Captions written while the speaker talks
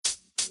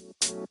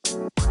Than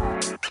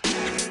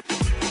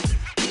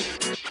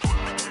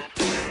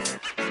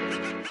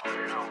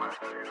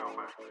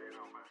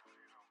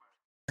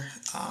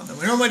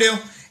we normally do,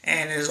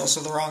 and it is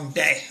also the wrong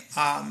day.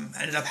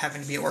 Ended up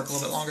having to be at work a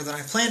little bit longer than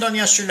I planned on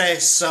yesterday,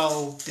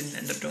 so didn't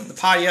end up doing the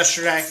pod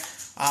yesterday.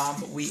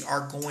 But we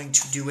are going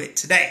to do it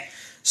today.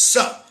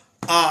 So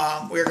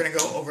we're going to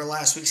go over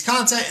last week's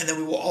content, and then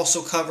we will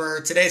also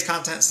cover today's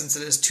content since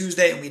it is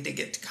Tuesday, and we did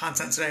get to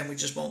content today, and we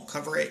just won't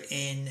cover it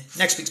in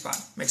next week's pod.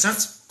 Make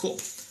sense? Cool.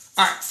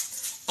 All right.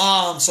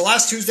 So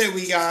last Tuesday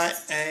we got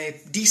a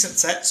decent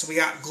set. So we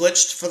got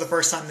glitched for the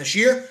first time this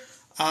year.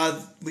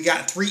 We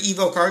got 3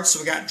 Evo cards. So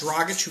we got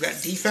Dragic, who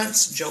got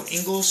defense, Joe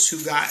Ingles,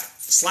 who got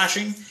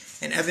slashing,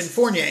 and Evan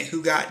Fournier,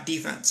 who got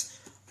defense.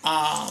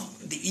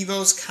 The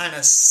Evos kind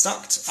of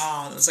sucked.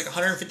 It was like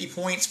 150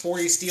 points,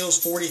 40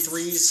 steals, 40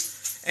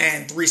 threes,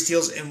 and 3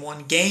 steals in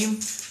one game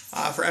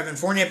for Evan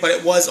Fournier. But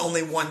it was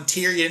only one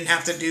tier. You didn't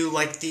have to do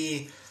like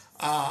the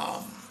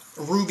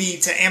Ruby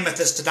to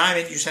Amethyst to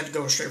Diamond. You just had to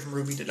go straight from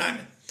Ruby to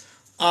Diamond.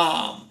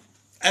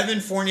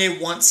 Evan Fournier,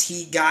 once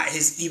he got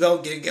his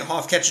Evo, did get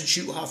Hoff Catch and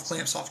Shoot, Hoff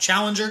Clamps, Hoff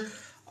Challenger.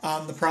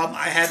 The problem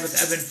I had with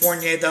Evan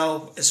Fournier,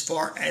 though, as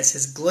far as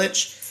his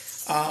glitch,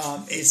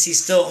 is he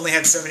still only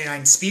had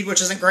 79 speed,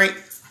 which isn't great.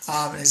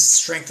 His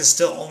strength is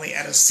still only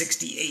at a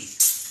 68.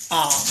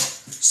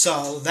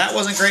 So that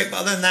wasn't great,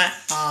 but other than that,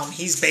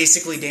 he's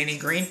basically Danny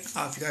Green.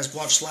 If you guys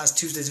watched last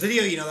Tuesday's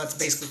video, you know that's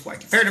basically who I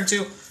compared him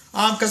to,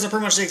 because they're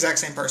pretty much the exact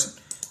same person.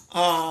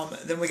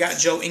 Then we got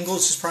Joe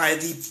Ingles, who's probably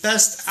the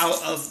best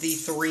out of the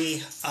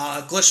 3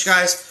 glitch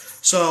guys.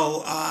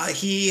 So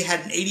he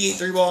had an 88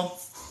 3-ball,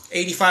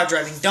 85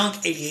 driving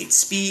dunk, 88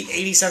 speed,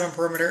 87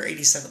 perimeter,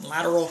 87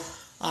 lateral.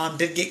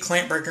 Did get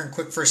clamp breaker and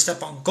quick first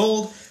step on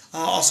gold.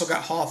 Also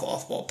got Hoff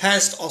off-ball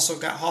pest. Also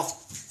got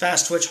Hoff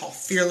fast twitch, Hoff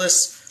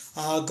fearless,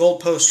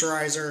 gold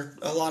posterizer.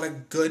 A lot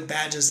of good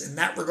badges in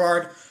that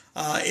regard.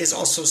 Is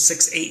also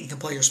 6'8" and can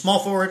play your small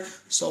forward.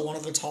 So one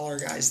of the taller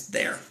guys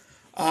there.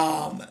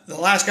 The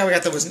last guy we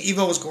got that was an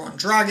Evo was Goran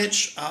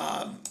Dragic.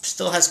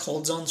 Still has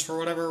cold zones for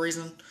whatever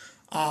reason.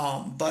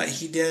 But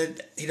he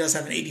does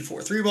have an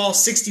 84 3-ball,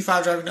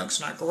 65 driving dunk,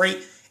 so not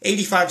great.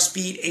 85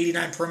 speed,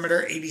 89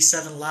 perimeter,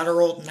 87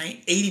 lateral,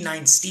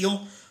 89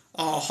 steal.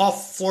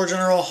 Hoff floor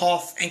general,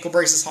 Hoff ankle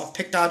braces, Hoff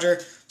pick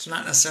dodger. So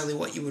not necessarily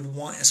what you would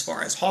want as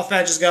far as Hoff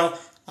badges go.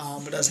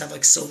 But does have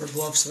like silver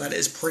gloves, so that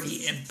is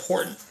pretty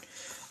important.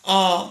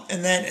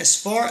 And then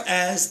as far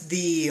as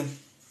the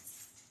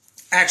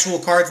actual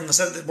cards in the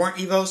set that weren't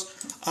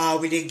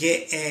Evos, we did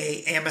get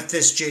a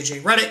Amethyst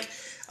JJ Redick.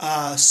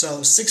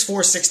 So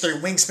 6'4",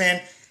 6'3"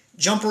 wingspan.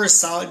 Jumper is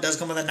solid. Does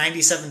come with a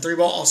 97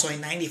 3-ball. Also a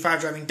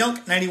 95 driving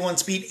dunk, 91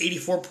 speed,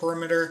 84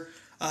 perimeter,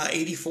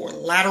 84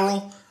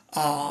 lateral.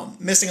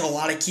 Missing a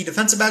lot of key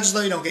defensive badges,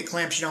 though. You don't get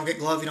clamps, you don't get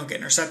glove, you don't get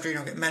interceptor, you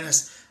don't get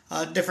menace.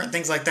 Different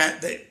things like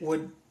that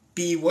would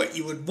be what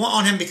you would want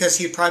on him, because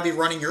he'd probably be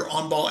running your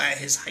on-ball at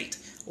his height,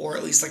 or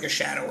at least like a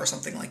shadow or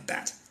something like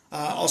that.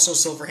 Also,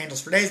 silver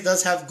handles for days.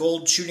 Does have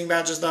gold shooting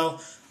badges, though,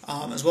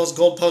 as well as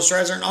gold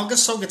posterizer. And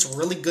also gets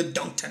really good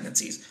dunk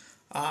tendencies.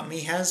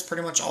 He has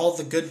pretty much all of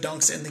the good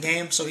dunks in the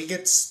game, so he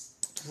gets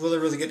really,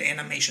 really good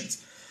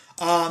animations.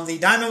 The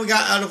diamond we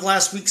got out of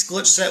last week's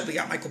glitch set, we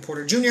got Michael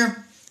Porter Jr.,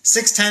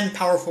 6'10",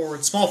 power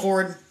forward, small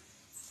forward,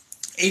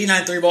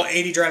 89 3-ball,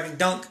 80 driving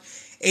dunk,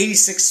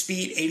 86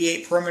 speed,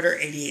 88 perimeter,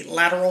 88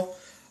 lateral,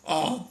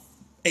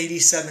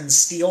 87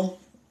 steal.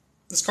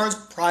 This card's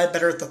probably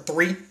better at the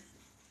 3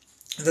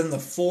 than the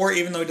 4,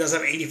 even though he does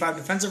have 85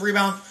 defensive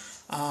rebound.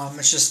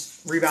 It's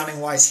just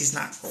rebounding-wise, he's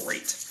not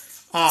great.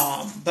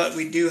 But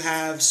we do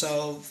have,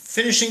 so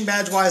finishing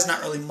badge-wise,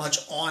 not really much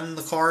on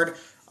the card.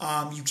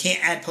 You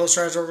can't add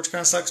posterizer, which kind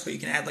of sucks, but you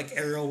can add like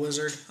Aerial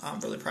Wizard.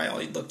 Really probably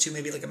all you'd look to,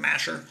 maybe like a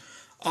Masher.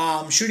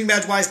 Shooting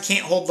badge-wise,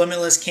 can't hold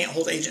Limitless, can't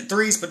hold Agent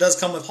 3s, but does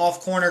come with Hoff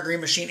Corner,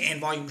 Green Machine,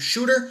 and Volume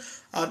Shooter.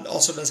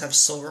 Also does have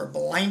Silver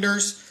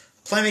Blinders.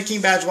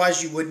 Playmaking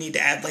badge-wise, you would need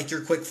to add like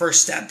your Quick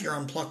First Step, your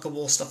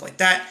Unpluckable, stuff like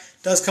that.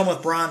 Does come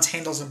with Bronze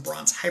Handles and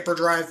Bronze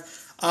Hyperdrive.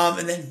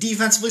 And then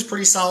defensively is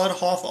pretty solid.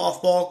 Hoff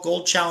off-ball,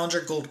 Gold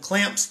Challenger, Gold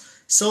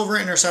Clamps, Silver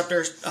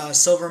Interceptor,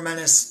 Silver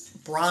Menace,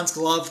 Bronze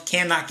Glove,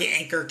 cannot get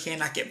Anchor,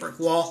 cannot get Brick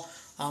Wall.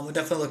 Would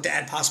definitely look to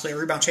add possibly a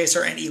Rebound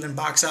Chaser and even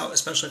Box Out,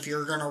 especially if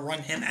you're going to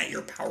run him at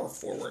your power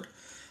forward.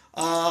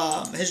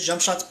 His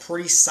jump shot's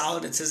pretty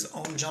solid. It's his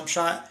own jump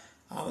shot.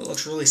 It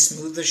looks really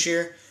smooth this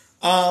year.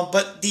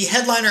 But the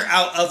headliner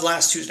out of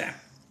last Tuesday,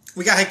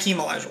 we got Hakeem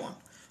Olajuwon.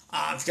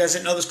 If you guys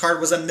didn't know, this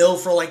card was a mill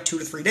for like 2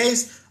 to 3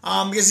 days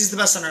because he's the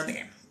best center in the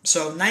game.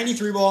 So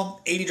 93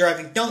 ball, 80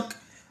 driving dunk,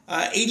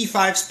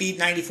 85 speed,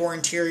 94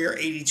 interior,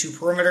 82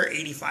 perimeter,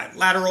 85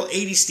 lateral,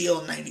 80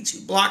 steal,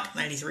 92 block,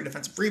 93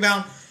 defensive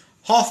rebound.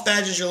 Hoff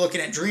badges, you're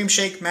looking at Dream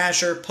Shake,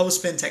 Masher, Post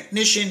Spin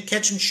Technician,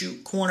 Catch and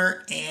Shoot,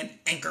 Corner, and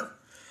Anchor.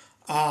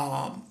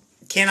 Cannot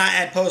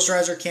add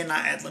Posterizer,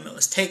 cannot add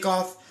Limitless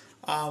Takeoff.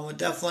 Would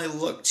definitely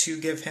look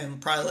to give him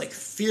probably like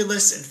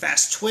Fearless and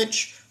Fast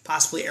Twitch,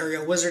 possibly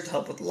Aerial Wizard to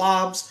help with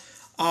lobs.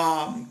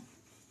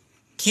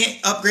 Can't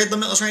upgrade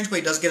Limitless Range, but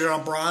he does get it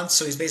on Bronze,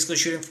 so he's basically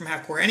shooting from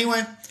half court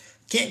anyway.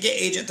 Can't get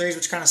Agent 3s,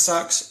 which kind of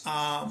sucks.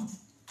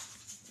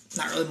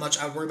 Not really much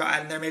I would worry about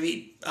adding there.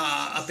 Maybe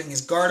upping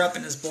his guard up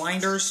and his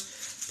blinders.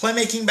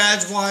 Playmaking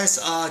badge-wise,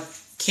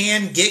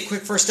 can get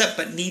quick first step,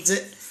 but needs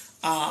it.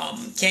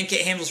 Can't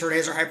get handles for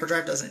days or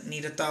hyperdrive, doesn't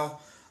need it though.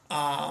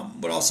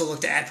 Would also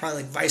look to add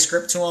probably like vice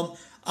grip to him.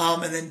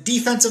 And then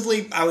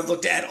defensively, I would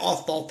look to add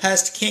off-ball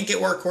pest. Can't get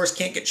workhorse,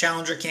 can't get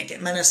challenger, can't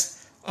get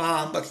menace,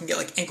 but can get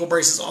like ankle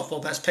braces,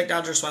 off-ball pest, pick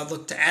dodger. So I'd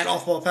look to add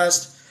off-ball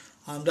pest.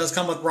 Does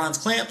come with bronze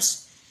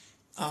clamps.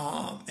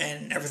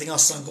 And everything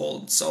else is on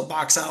gold. So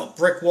box out,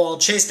 brick wall,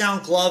 chase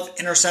down, glove,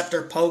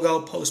 interceptor,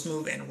 pogo, post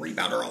move, and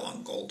rebound are all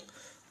on gold.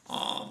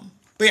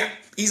 But yeah,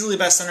 easily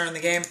best center in the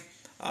game.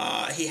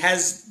 He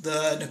has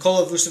the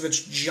Nikola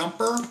Vucevic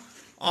jumper,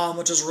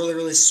 which is really,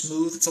 really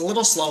smooth. It's a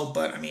little slow,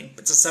 but I mean,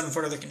 it's a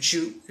 7-footer that can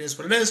shoot. It is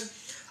what it is.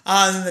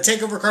 And then the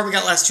takeover card we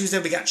got last Tuesday,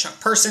 we got Chuck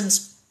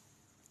Persons.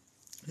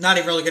 Not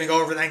even really going to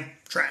go over everything.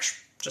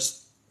 Trash.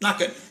 Just not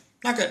good.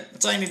 Not good.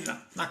 That's all you need to know.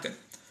 Not good.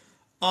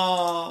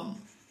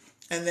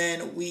 And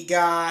then we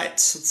got,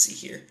 let's see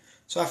here.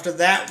 So after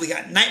that, we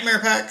got Nightmare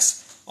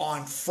Packs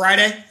on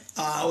Friday.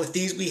 With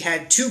these, we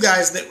had 2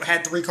 guys that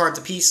had 3 cards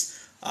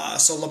apiece.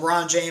 So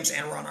LeBron James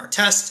and Ron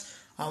Artest.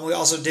 We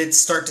also did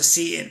start to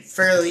see a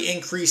fairly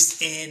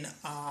increase in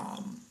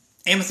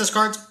Amethyst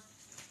cards.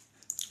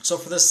 So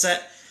for this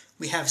set,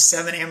 we have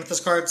 7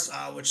 Amethyst cards,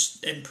 which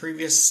in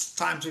previous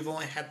times we've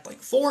only had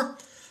like 4.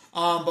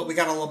 But we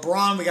got a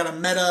LeBron, we got a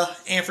Meta,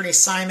 Anthony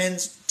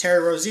Simons,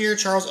 Terry Rozier,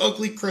 Charles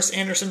Oakley, Chris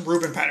Anderson,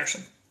 Ruben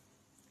Patterson.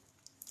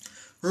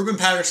 Ruben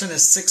Patterson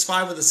is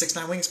 6'5" with a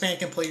 6'9" wingspan,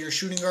 can play your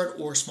shooting guard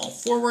or small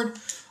forward.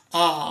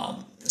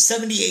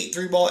 78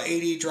 3-ball,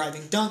 80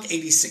 driving dunk,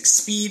 86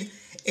 speed,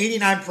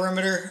 89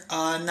 perimeter,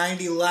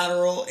 90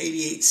 lateral,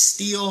 88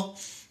 steal.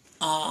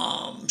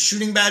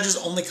 Shooting badges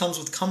only comes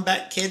with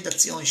Comeback Kid.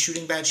 That's the only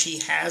shooting badge he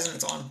has, and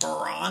it's on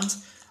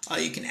bronze.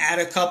 You can add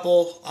a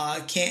couple.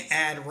 Can't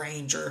add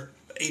range or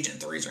Agent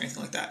 3s or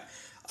anything like that.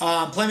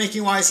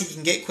 Playmaking-wise, he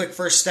can get quick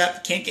first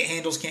step. Can't get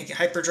handles. Can't get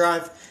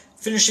hyperdrive.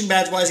 Finishing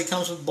badge-wise, he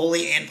comes with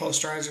bully and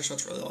posterizer, so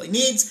that's really all he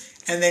needs.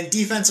 And then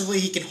defensively,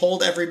 he can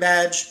hold every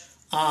badge,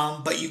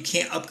 but you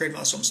can't upgrade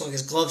most of them. So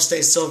his glove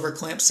stays silver,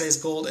 clamp stays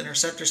gold,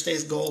 interceptor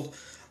stays gold.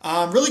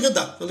 Really good,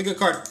 though. Really good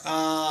card.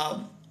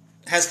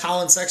 Has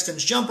Colin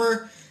Sexton's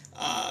jumper.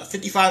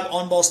 55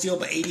 on-ball steal,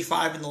 but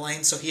 85 in the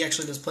lane, so he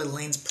actually does play the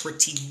lanes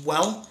pretty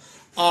well.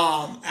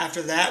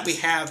 After that, we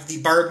have the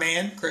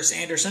Birdman, Chris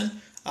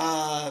Anderson.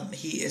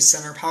 He is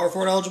center power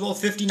forward eligible.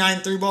 59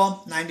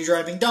 3-ball, 90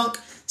 driving dunk,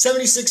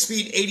 76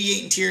 speed,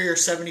 88 interior,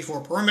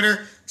 74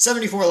 perimeter,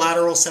 74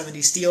 lateral,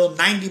 70 steal,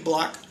 90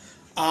 block.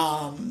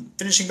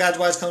 Finishing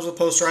badge-wise comes with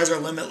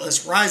Posterizer,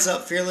 Limitless, Rise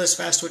Up, Fearless,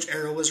 Fast Twitch,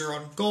 Arrow Wizard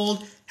on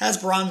gold. Has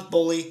Bronze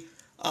Bully.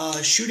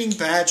 Shooting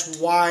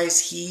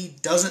badge-wise, he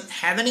doesn't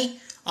have any.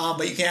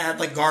 But you can add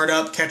like guard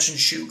up, catch and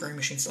shoot, green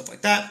machine, stuff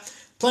like that.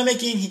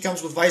 Playmaking, he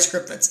comes with vice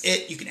grip, that's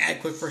it. You can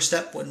add quick first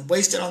step, wouldn't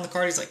waste it on the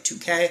card, he's like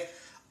 2K.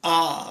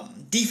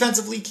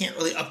 Defensively, can't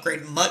really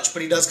upgrade much,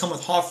 but he does come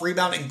with Hoff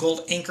rebound and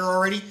gold anchor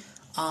already.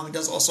 He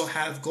does also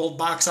have gold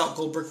box out,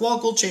 gold brick wall,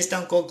 gold chase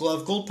down, gold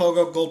glove, gold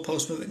pogo, gold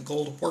post move, and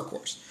gold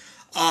workhorse.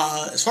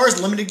 As far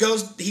as limited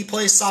goes, he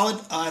plays solid.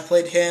 I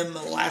played him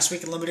last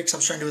week in limited because I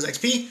was trying to do his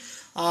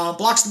XP.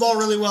 Blocks the ball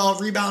really well,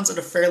 rebounds at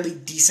a fairly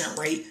decent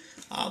rate.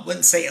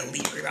 Wouldn't say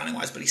elite rebounding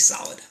wise, but he's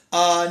solid.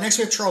 Next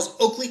we have Charles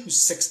Oakley, who's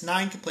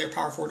 6'9", can play a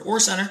power forward or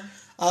center.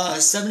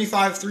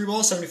 75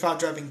 3-ball, 75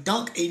 driving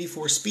dunk,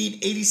 84 speed,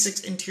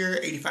 86 interior,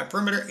 85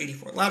 perimeter,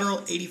 84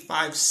 lateral,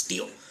 85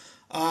 steal.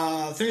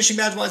 Finishing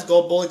badge wise,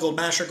 gold bully, gold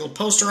masher, gold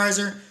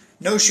posterizer.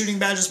 No shooting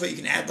badges, but you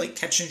can add like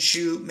catch and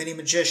shoot, mini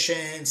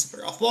magician,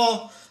 super off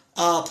ball.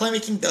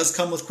 Playmaking does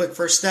come with quick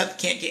first step,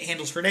 can't get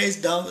handles for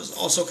days. Does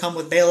also come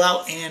with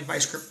bailout and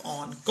vice grip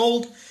on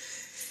gold.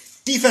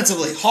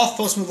 Defensively, Hoff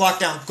post move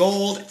lockdown,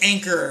 gold,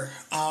 anchor,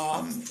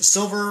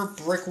 silver,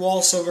 brick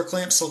wall, silver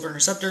clamp, silver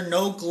interceptor,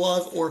 no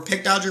glove or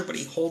pick dodger, but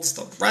he holds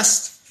the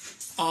rest.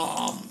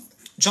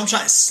 Jump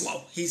shot is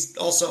slow.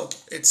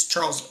 It's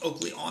Charles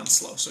Oakley on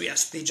slow. So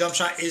yes, the jump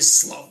shot is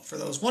slow, for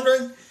those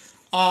wondering.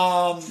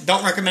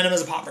 Don't recommend him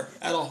as a popper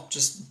at all.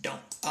 Just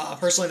don't.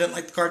 Personally, didn't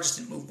like the card, just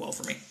didn't move well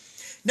for me.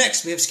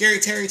 Next, we have Scary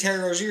Terry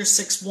Rozier,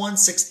 6'1",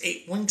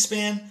 6'8"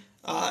 wingspan.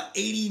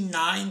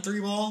 89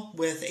 3-ball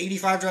with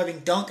 85 driving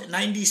dunk,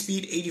 90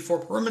 speed,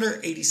 84 perimeter,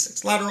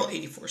 86 lateral,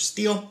 84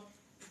 steal.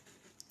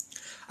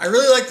 I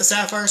really like the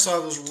Sapphire, so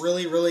I was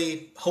really,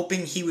 really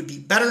hoping he would be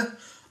better.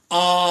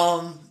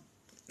 Not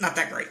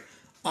that great.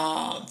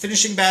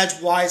 Finishing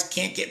badge-wise,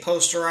 can't get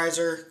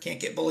Posterizer, can't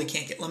get Bully,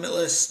 can't get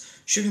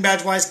Limitless. Shooting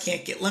badge-wise,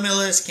 can't get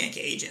Limitless, can't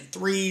get Agent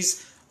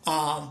 3s,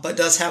 but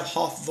does have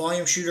Hoff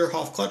Volume Shooter,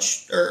 Hoff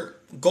Clutch, or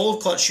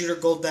Gold Clutch Shooter,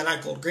 Gold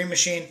Deadeye, Gold Green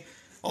Machine.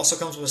 Also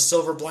comes with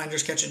silver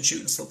blinders, catch and shoot,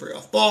 and slippery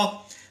off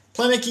ball.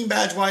 Playmaking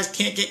badge-wise,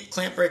 can't get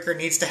Clamp Breaker,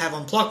 needs to have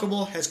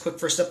Unpluckable, has quick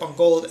first step on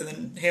gold, and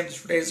then handles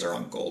for days are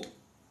on gold.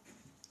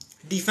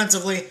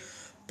 Defensively,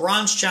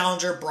 bronze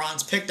challenger,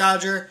 bronze pick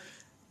dodger,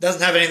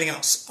 doesn't have anything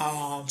else.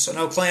 So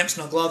no clamps,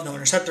 no glove, no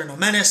interceptor, no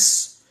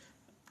menace.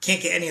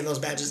 Can't get any of those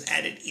badges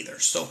added either.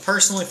 So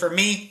personally for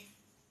me,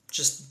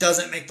 just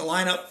doesn't make the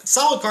lineup.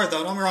 Solid card,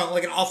 though. Don't get me wrong.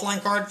 Like an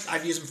offline card,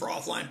 I'd use him for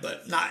offline,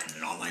 but not in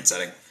an online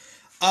setting.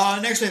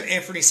 Next, we have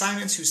Anthony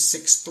Simons, who's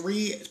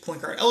 6'3",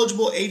 point guard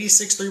eligible,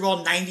 86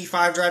 3-ball,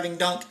 95 driving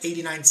dunk,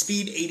 89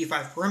 speed,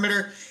 85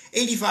 perimeter,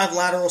 85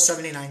 lateral,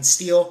 79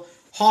 steal.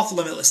 Hoff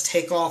Limitless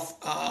Takeoff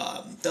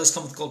does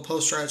come with gold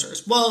posterizer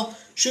as well.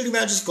 Shooting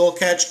badges, gold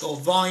catch,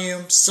 gold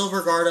volume,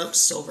 silver guard up,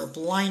 silver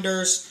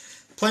blinders.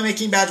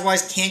 Playmaking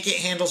badge-wise, can't get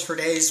handles for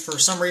days. For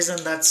some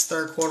reason, that's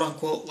their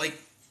quote-unquote,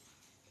 like,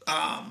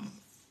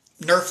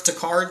 nerf to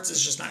cards.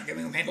 Is just not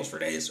giving them handles for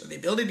days, or the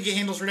ability to get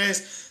handles for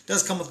days.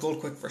 Does come with gold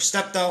quick first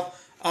step, though.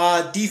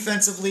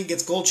 Defensively,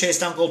 gets gold chase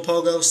down, gold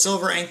pogo,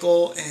 silver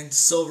ankle, and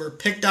silver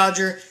pick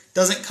dodger.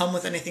 Doesn't come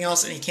with anything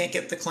else, and he can't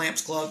get the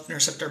clamps, glove,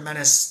 interceptor,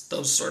 menace,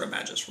 those sort of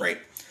badges, right?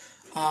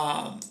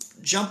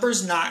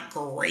 Jumper's not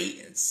great.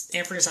 It's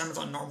Anthony Simons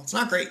on normal. It's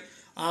not great.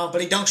 But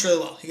he dunks really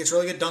well. He gets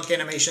really good dunk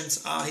animations.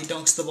 He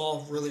dunks the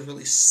ball really,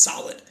 really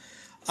solid.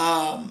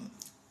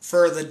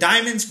 For the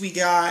Diamonds, we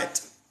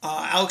got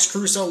Alex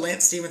Caruso,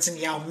 Lance Stevenson,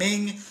 Yao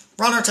Ming,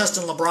 Ron Artest,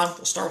 and LeBron.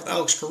 We'll start with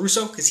Alex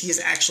Caruso because he is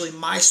actually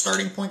my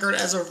starting point guard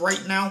as of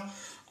right now.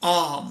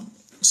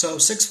 So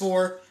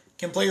 6'4",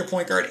 can play your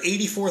point guard,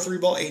 84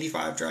 3-ball,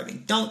 85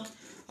 driving dunk,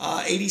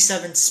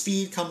 87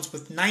 speed, comes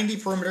with 90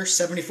 perimeter,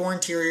 74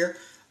 interior,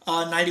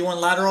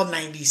 91 lateral,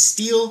 90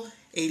 steal,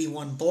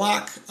 81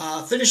 block.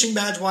 Finishing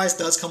badge-wise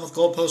does come with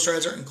gold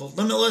posterizer and gold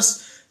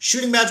limitless.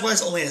 Shooting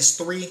badge-wise only has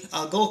 3.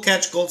 Gold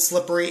catch, gold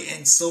slippery,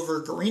 and silver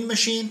green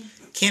machine.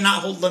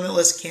 Cannot hold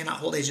limitless, cannot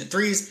hold agent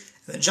 3s.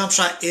 And the jump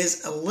shot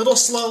is a little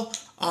slow,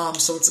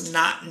 so it's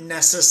not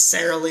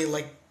necessarily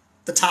like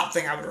the top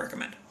thing I would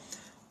recommend.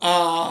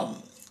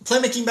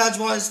 Playmaking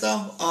badge-wise,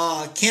 though,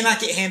 cannot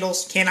get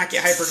handles, cannot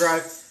get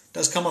hyperdrive.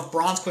 Does come with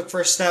bronze quick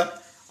first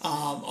step.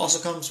 Also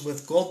comes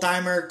with gold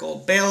dimer,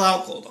 gold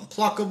bailout, gold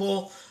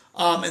unpluckable.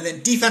 And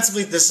then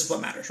defensively, this is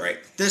what matters, right?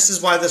 This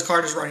is why this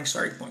card is running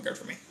starting point guard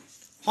for me.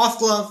 Hoff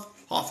glove,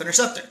 Hoff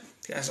interceptor.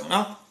 If you guys don't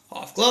know,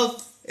 Hoff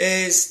glove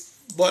is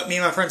what me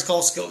and my friends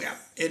call skill gap.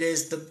 It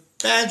is the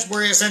badge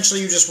where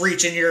essentially you just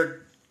reach and you're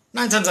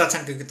 9 times out of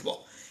 10 could get the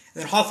ball.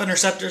 And then Hoff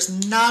interceptor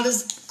is not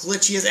as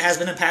glitchy as it has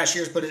been in past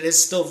years, but it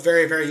is still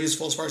very, very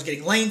useful as far as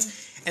getting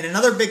lanes. And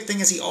another big thing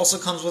is he also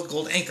comes with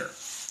gold anchor.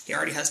 He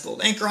already has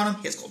gold anchor on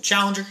him. He has gold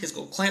challenger. He has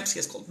gold clamps. He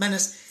has gold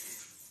menace.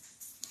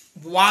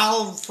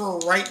 While for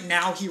right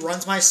now he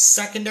runs my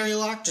secondary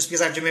lock, just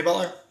because I have Jimmy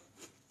Butler,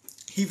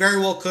 he very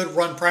well could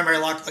run primary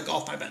lock like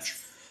off my bench.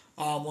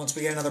 Once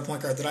we get another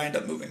point guard that I end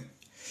up moving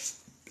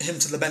him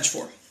to the bench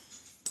for.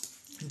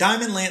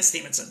 Diamond Lance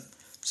Stevenson.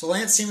 So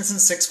Lance Stevenson,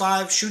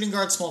 6'5", shooting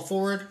guard, small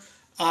forward,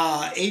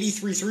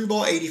 83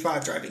 3-ball,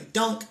 85 driving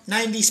dunk,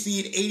 90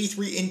 speed,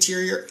 83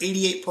 interior,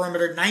 88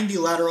 perimeter, 90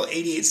 lateral,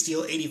 88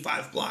 steal,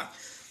 85 block.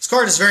 This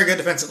card is very good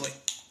defensively.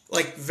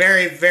 Like,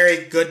 very,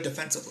 very good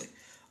defensively.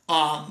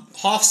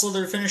 Hoff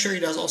Slither finisher. He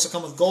does also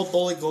come with gold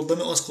bully, gold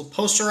limitless, gold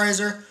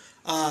posterizer.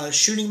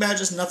 Shooting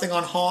badges, nothing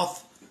on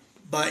Hoff,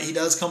 but he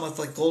does come with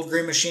like gold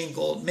green machine,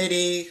 gold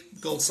midi,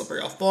 gold slippery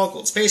off ball,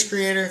 gold space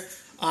creator.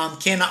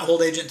 Cannot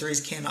hold agent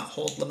 3s, cannot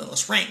hold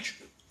limitless range.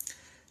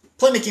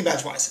 Playmaking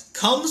badge wise,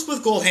 comes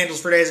with gold handles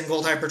for days and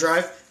gold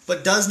hyperdrive,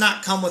 but does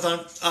not come with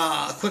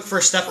a quick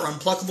first step or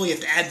unpluckable. You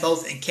have to add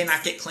both and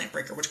cannot get clamp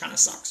breaker, which kind of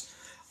sucks.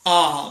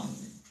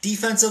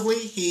 Defensively,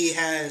 he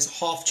has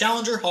Hoff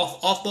challenger,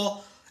 Hoff off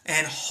ball,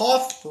 and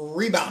Hoff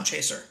rebound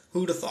chaser.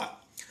 Who'd have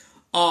thought?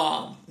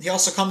 He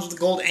also comes with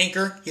gold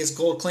anchor. He has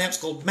gold clamps,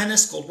 gold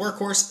menace, gold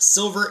workhorse,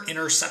 silver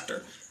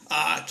interceptor.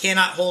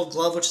 Cannot hold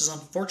glove, which is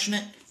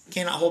unfortunate.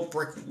 Cannot hold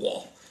brick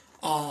wall.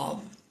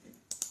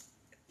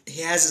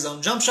 He has his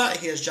own jump shot.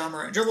 He has John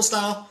Morant dribble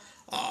style.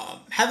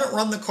 Haven't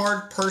run the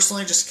card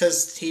personally just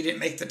because he didn't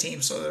make the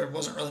team, so there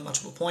wasn't really much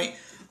of a point.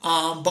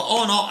 But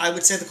all in all, I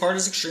would say the card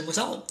is extremely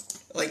solid.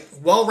 Like,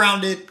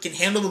 well-rounded, can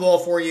handle the ball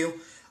for you.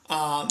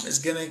 Is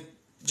going to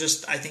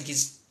just, I think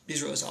he's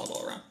really solid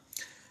all around.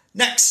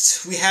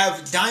 Next, we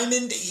have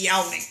Diamond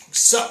Yao Ming.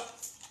 So,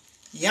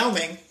 Yao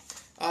Ming,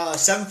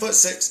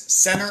 7'6",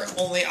 center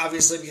only,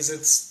 obviously, because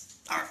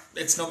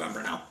it's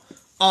November now.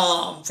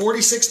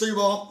 46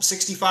 3-ball,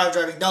 65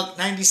 driving dunk,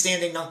 90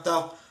 standing dunk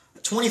though,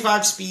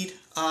 25 speed,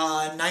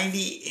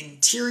 90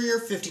 interior,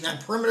 59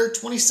 perimeter,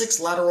 26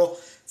 lateral,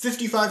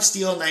 55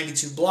 steal,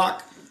 92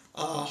 block.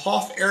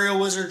 Hoff aerial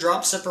wizard,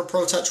 drop stepper,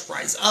 pro touch,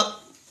 rise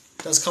up.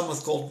 Does come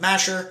with gold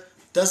masher.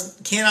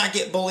 Cannot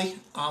get bully,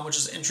 which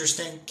is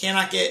interesting.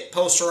 Cannot get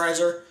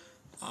posterizer.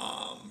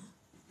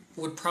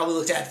 Would probably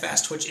look to add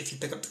fast twitch if you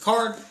pick up the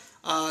card.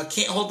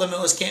 Can't hold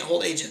limitless, can't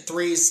hold agent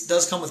 3s.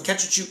 Does come with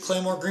catch and shoot,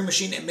 claymore, green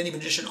machine, and mini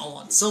magician all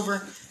on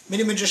silver.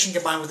 Mini magician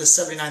combined with his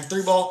 79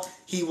 3-ball,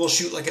 he will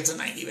shoot like it's a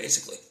 90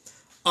 basically.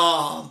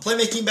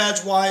 Playmaking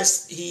badge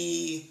wise,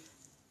 he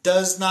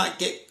does not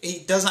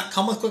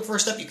come with quick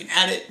first step. You can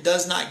add it.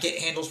 Does not get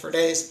handles for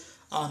days.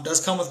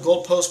 Does come with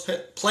gold post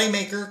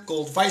playmaker,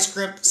 gold vice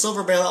grip,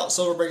 silver bailout,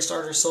 silver break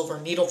starter, silver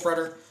needle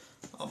threader.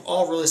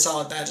 All really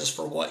solid badges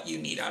for what you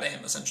need out of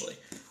him essentially.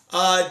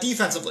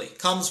 Defensively,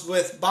 comes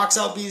with box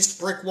out beast,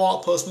 brick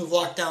wall, post move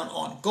lockdown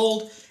on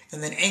gold,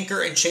 and then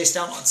anchor and chase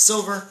down on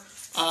silver.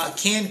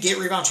 Can get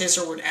rebound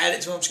chaser, would add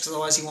it to him because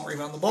otherwise he won't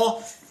rebound the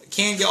ball.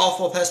 Can get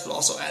off-ball pest, but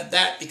also add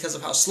that because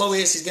of how slow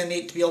he is. He's going to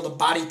need to be able to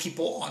body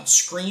people on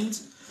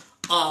screens,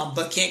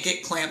 but can't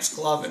get clamps,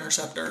 glove,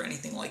 interceptor, or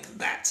anything like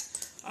that.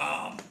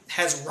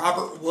 Has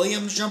Robert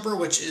Williams jumper,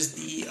 which is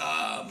the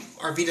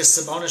Arvydas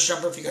Sabonis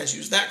jumper if you guys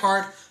use that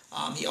card.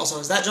 He also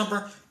has that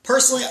jumper.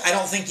 Personally, I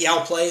don't think he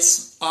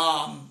outplays.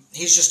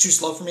 He's just too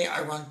slow for me.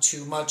 I run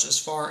too much as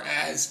far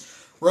as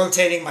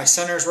rotating my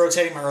centers,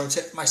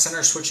 my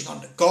centers switching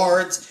onto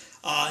guards,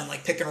 and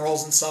like pick and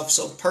rolls and stuff.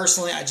 So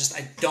personally, I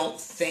don't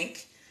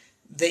think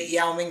that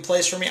Yao Ming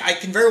plays for me. I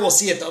can very well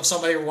see it though if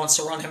somebody wants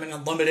to run him in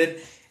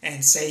unlimited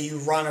and say you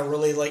run a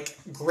really like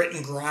grit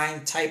and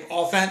grind type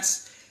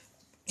offense.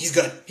 He's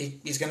good.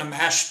 He's gonna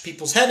mash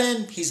people's head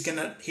in. He's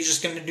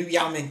just gonna do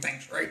Yao Ming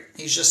things, right?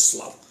 He's just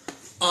slow.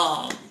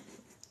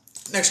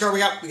 Next card we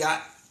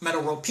got Meta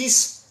World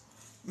Peace.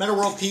 Meta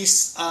World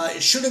Peace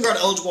is shooting guard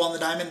eligible on the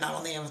diamond, not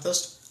on the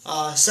amethyst.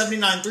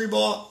 79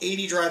 3-ball,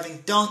 80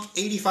 driving dunk,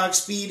 85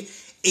 speed,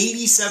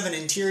 87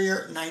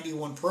 interior,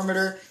 91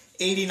 perimeter,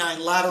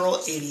 89 lateral,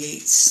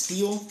 88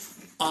 steal.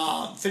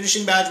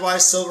 Finishing badge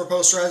wise, silver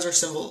posterizer,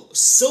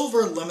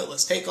 silver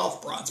limitless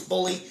takeoff, bronze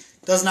bully.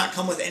 Does not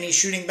come with any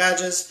shooting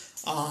badges,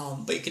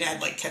 but you can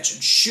add like catch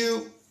and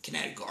shoot. You can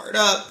add guard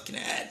up. You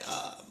can add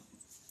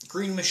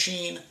green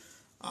machine.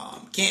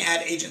 Can't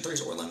add agent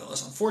 3s or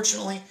limitless,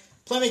 unfortunately.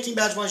 Playmaking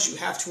badge wise, you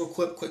have to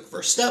equip quick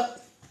first step.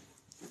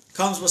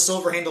 Comes with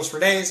silver handles for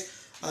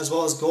days, as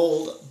well as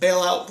gold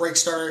bailout, break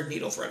starter,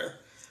 needle threader.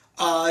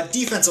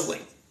 Defensively,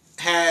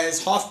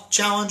 has Hoff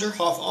Challenger,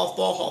 Hoff Off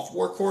Ball, Hoff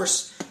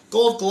Workhorse,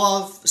 gold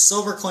glove,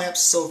 silver clamps,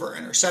 silver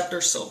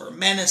interceptor, silver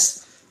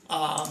menace.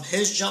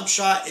 His jump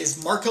shot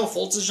is Markelle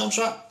Fultz's jump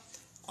shot,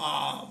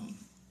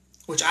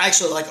 which I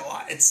actually like a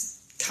lot.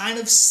 It's kind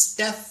of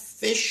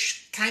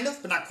Steph-ish, kind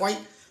of, but not quite.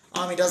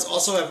 He does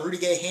also have Rudy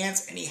Gay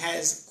hands, and he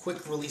has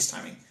quick release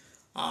timing.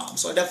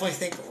 So I definitely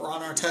think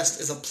Ron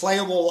Artest is a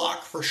playable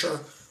lock for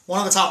sure. One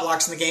of the top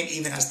locks in the game,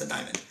 even as the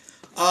diamond.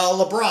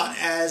 LeBron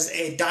as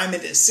a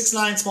diamond is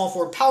 6'9", small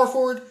forward, power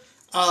forward,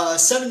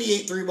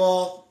 78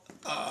 3-ball,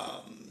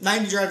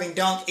 90 driving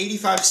dunk,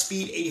 85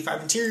 speed,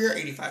 85 interior,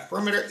 85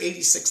 perimeter,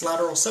 86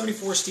 lateral,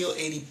 74 steal,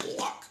 80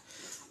 block.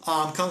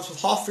 Comes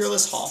with Hoff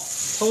Fearless, Hoff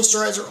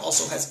Posterizer,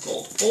 also has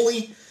gold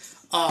bully.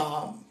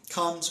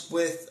 Comes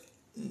with,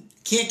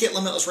 can't get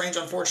limitless range,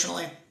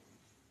 unfortunately.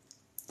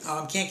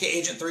 Can't get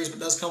agent 3s, but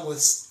does come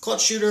with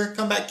clutch shooter,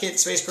 comeback kit,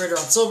 space creator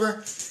on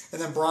silver,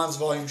 and then bronze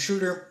volume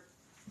shooter.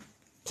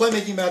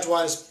 Playmaking badge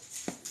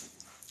wise,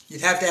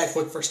 you'd have to add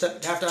quick first step,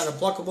 you'd have to add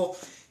unblockable,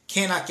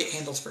 cannot get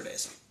handles for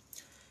days.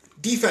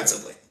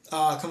 Defensively,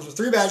 comes with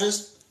 3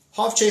 badges,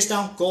 Hoff Chase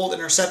Down, Gold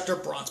Interceptor,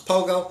 Bronze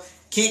Pogo,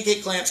 can't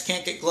get clamps,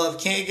 can't get glove,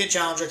 can't get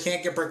challenger,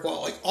 can't get brick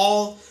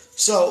wall,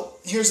 so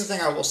here's the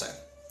thing I will say,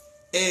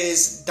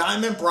 is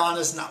Diamond Braun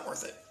is not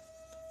worth it.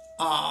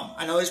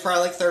 I know he's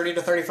probably like 30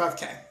 to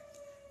 35k,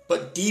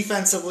 but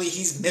defensively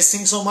he's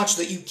missing so much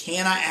that you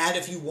cannot add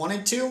if you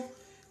wanted to.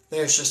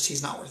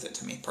 He's not worth it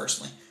to me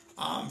personally,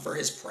 for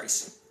his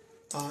price.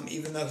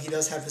 Even though he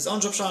does have his own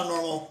jump shot on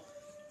normal,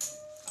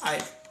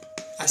 I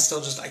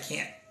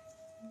can't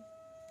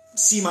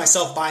see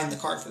myself buying the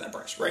card for that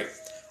price, right?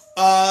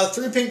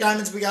 3 pink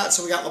diamonds we got.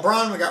 So we got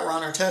LeBron, we got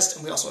Ron Artest,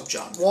 and we also have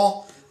John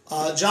Wall.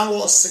 John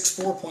Wall is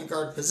 6'4", point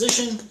guard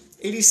position,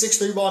 86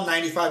 3-ball,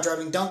 95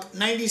 driving dunk,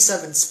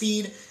 97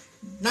 speed,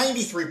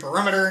 93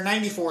 perimeter,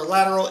 94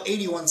 lateral,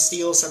 81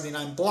 steal,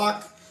 79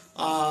 block.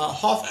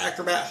 Hoff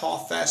Acrobat,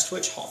 Hoff Fast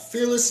Twitch, Hoff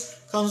Fearless.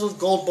 Comes with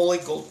gold bully,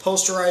 gold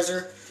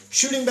posterizer.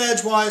 Shooting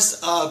badge wise,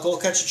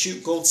 gold catch and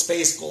shoot, gold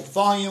space, gold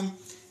volume.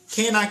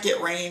 Cannot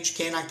get range,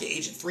 cannot get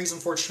agent 3s,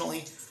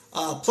 unfortunately.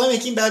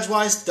 Playmaking badge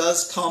wise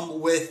does come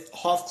with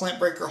Hoff Clamp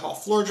Breaker,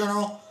 Hoff Floor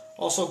General.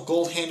 Also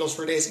gold handles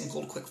for days and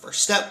gold quick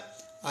first step.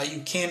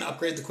 You can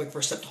upgrade the quick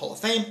first step to Hall of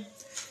Fame.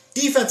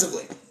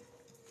 Defensively,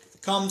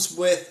 comes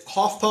with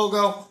Hoff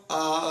Pogo,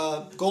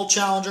 gold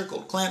challenger,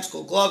 gold clamps,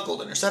 gold glove,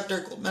 gold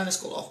interceptor, gold menace,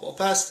 gold off-ball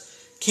pest.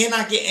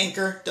 Cannot get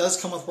anchor,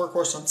 does come with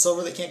workhorse on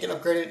silver that can't get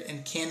upgraded,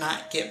 and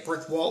cannot get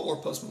brick wall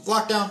or post move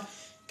lockdown.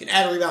 You can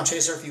add a rebound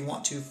chaser if you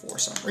want to for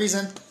some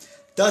reason.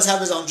 Does have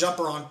his own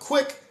jumper on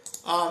quick,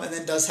 and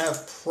then does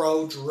have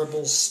pro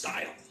dribble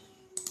style.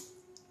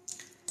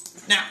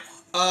 Now,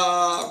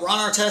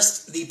 Ron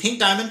Artest, the pink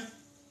diamond,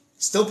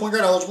 still point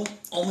guard eligible,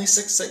 only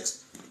 6'6".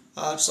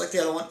 Just like the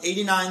other one,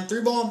 89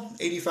 3-ball,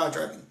 85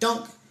 driving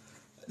dunk,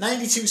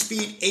 92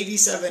 speed,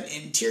 87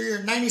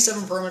 interior,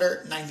 97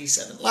 perimeter,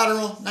 97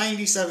 lateral,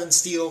 97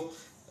 steal,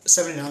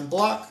 79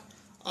 block.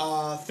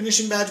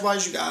 Finishing badge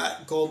wise, you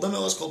got gold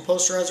limitless, gold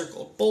posterizer,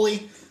 gold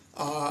bully.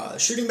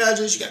 Shooting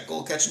badges, you got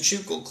gold catch and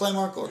shoot, gold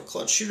claymore, gold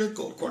clutch shooter,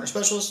 gold corner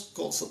specialist,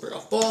 gold slippery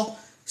off ball,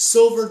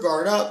 silver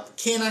guard up,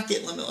 cannot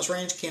get limitless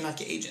range, cannot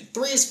get agent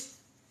 3s.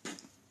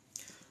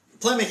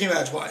 Playmaking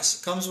badge wise,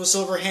 comes with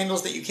silver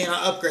handles that you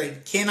cannot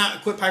upgrade, cannot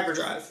equip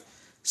hyperdrive.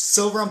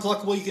 Silver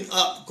unpluckable you can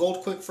up,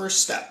 gold quick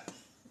first step.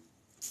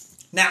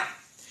 Now,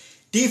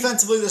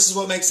 defensively, this is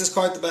what makes this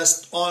card the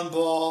best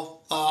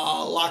on-ball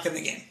lock in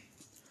the game.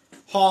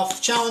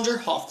 Hoff Challenger,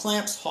 Hoff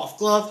Clamps, Hoff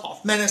Glove,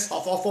 Hoff Menace,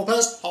 Hoff Awful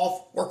Pest,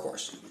 Hoff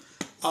Workhorse.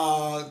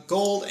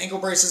 Gold ankle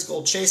braces,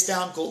 gold chase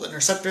down, gold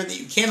interceptor that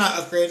you cannot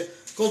upgrade,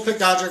 gold pick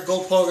dodger,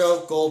 gold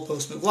pogo, gold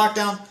post move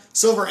lockdown,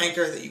 silver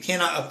anchor that you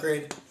cannot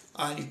upgrade,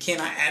 you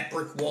cannot add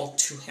brick wall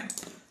to him.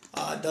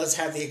 Does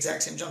have the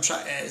exact same jump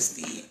shot as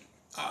the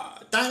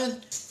diamond,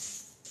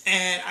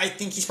 and I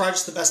think he's probably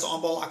just the best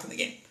on-ball lock in the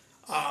game.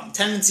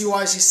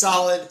 Tendency-wise, he's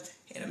solid.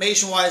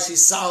 Animation-wise,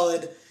 he's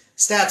solid.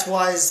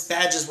 Stats-wise,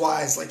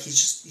 badges-wise, like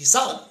he's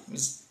solid.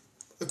 He's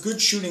a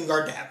good shooting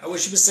guard to have. I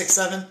wish he was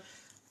 6'7".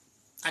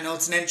 I know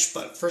it's an inch,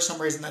 but for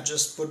some reason that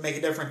just would make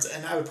a difference,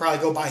 and I would probably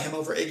go buy him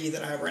over Iggy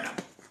that I have right now.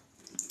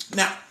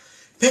 Now,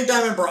 Pink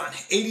Diamond Braun,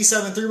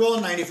 87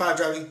 3-ball, 95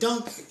 driving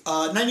dunk,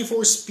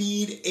 94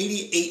 speed,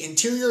 88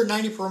 interior,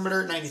 90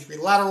 perimeter, 93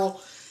 lateral,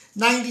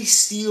 90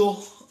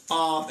 steal,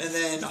 and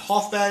then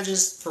Hoff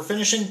badges for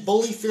finishing,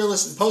 Bully,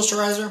 Fearless, and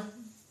Posterizer.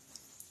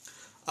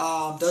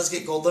 Does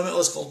get gold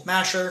limitless, gold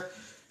masher.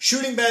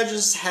 Shooting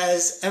badges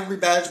has every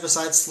badge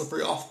besides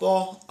slippery off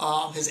ball.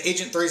 His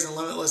agent 3s and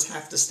limitless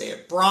have to stay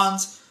at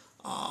bronze,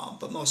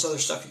 but most other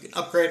stuff you can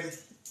upgrade.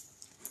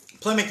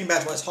 Playmaking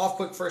badge wise, Hoff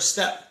quick first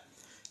step.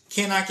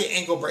 Cannot get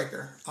ankle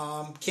breaker.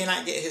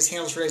 Cannot get his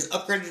handles for days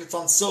upgraded. It's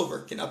on silver.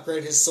 Can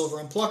upgrade his silver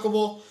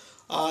unpluckable.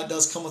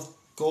 Does come with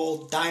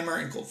gold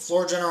dimer and gold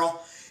floor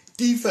general.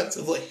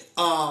 Defensively,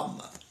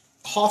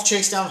 Hoff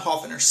chase down,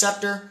 Hoff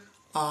interceptor.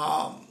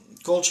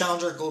 Gold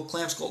Challenger, Gold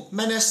Clamps, Gold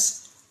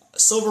Menace,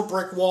 Silver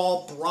Brick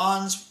Wall,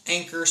 Bronze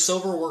Anchor,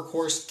 Silver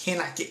Workhorse,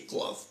 cannot get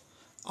Glove.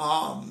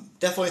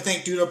 Definitely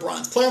think due to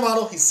Bronze player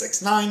model, he's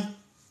 6'9".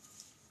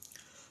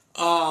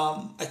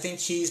 I think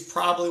he's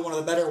probably one of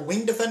the better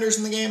wing defenders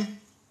in the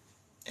game,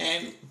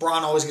 and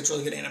Braun always gets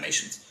really good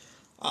animations.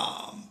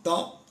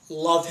 Don't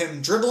love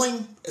him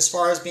dribbling as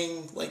far as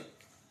being like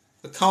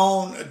a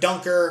cone, a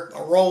dunker,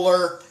 a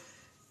roller.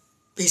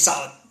 He's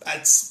solid.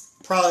 That's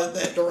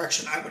probably the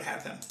direction I would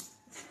have him.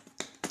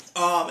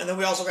 And then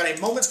we also got a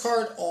moments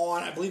card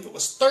on, I believe it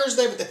was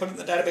Thursday, but they put it in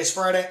the database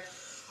Friday.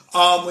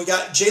 We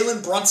got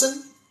Jalen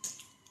Brunson,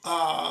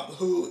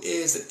 who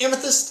is an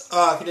amethyst.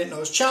 If you didn't know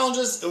his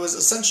challenges, it was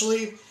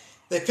essentially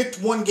they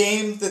picked one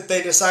game that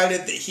they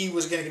decided that he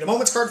was going to get a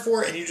moments card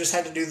for, and you just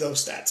had to do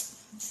those stats.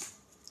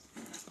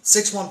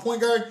 6'1"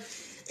 point guard,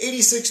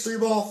 86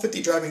 3-ball,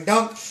 50 driving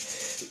dunk,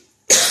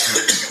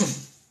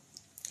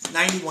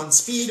 91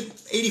 speed,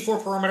 84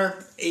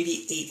 perimeter,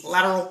 88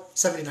 lateral,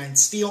 79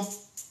 steal,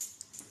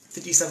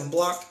 57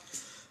 block.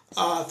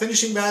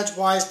 Finishing badge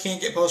wise,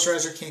 can't get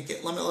Posterizer, can't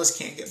get Limitless,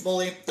 can't get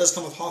Bully. Does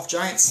come with Hoff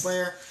Giant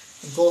Slayer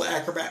and Gold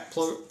Acrobat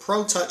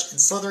Pro Touch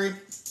and Slithery.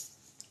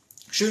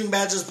 Shooting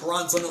badges,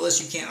 Bronze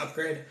Limitless, you can't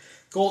upgrade.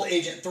 Gold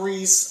Agent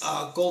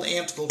 3s, Gold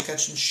Amped, Gold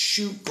Catch and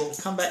Shoot, Gold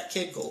Comeback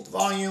Kid, Gold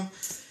Volume.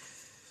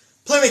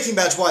 Playmaking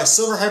badge wise,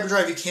 Silver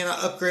Hyperdrive, you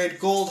cannot upgrade.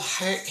 Gold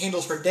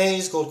Handles for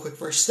Days, Gold Quick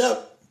First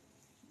Step.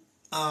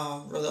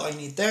 Really all you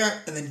need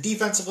there. And then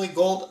defensively,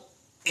 Gold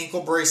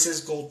Ankle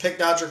Braces, Gold Pick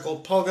Dodger,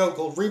 Gold Pogo,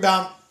 Gold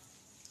Rebound,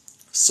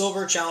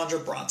 Silver Challenger,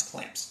 Bronze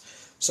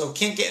Clamps. So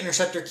can't get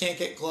Interceptor, can't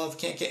get Glove,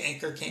 can't get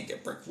Anchor, can't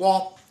get Brick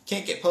Wall,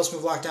 can't get Post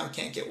Move Lockdown,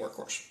 can't get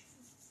Workhorse.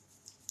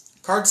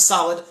 Card's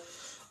solid.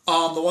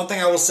 The one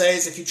thing I will say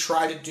is if you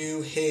try to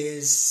do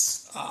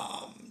his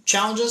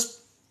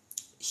challenges,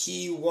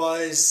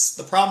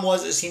 the problem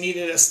was he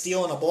needed a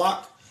steal and a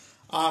block,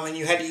 and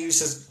you had to use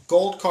his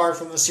gold card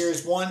from the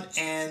Series 1,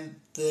 and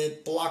the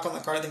block on the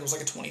card I think was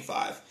like a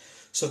 25.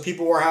 So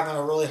people were having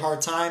a really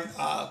hard time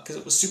because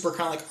it was super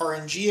kind of like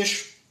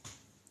RNG-ish,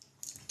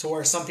 to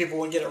where some people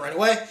would get it right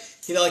away.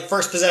 You get like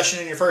first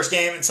possession in your first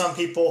game, and some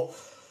people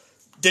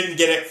didn't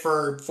get it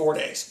for 4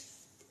 days.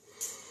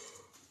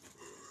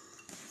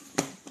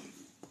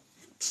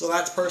 So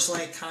that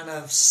personally kind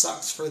of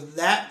sucks for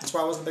that. That's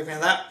why I wasn't a big fan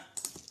of that.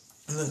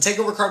 And then the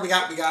takeover card we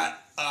got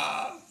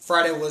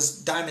Friday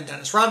was Diamond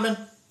Dennis Rodman.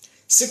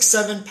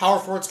 6'7", power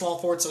forward, small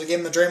forward. So we gave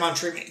him the Draymond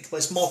treatment. You can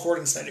play small forward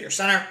instead of your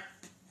center.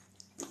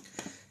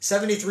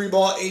 73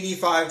 ball,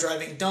 85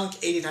 driving dunk,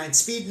 89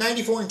 speed,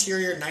 94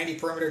 interior, 90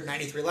 perimeter,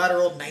 93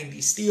 lateral, 90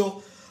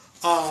 steal.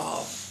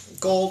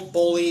 Gold,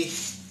 Bully.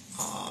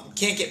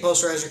 Can't get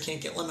Posterizer,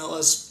 can't get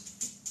Limitless.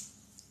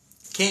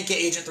 Can't get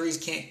Agent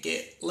 3s, can't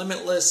get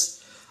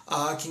Limitless.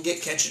 Can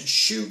get Catch and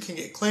Shoot, can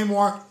get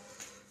Claymore.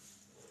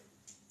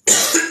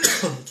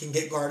 Can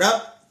get Guard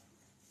Up.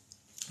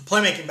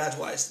 Playmaking badge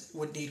wise,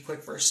 would need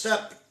Quick First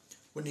Step.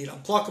 Would need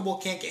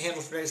Unpluckable, can't get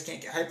Handle for Days,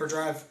 can't get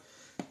Hyperdrive.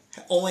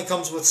 Only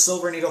comes with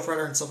Silver Needle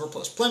Threader and Silver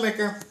Plus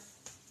Playmaker.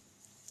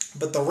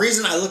 But the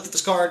reason I looked at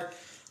this card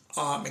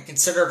and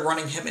considered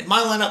running him in my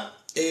lineup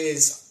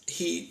is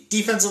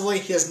defensively,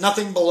 he has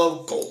nothing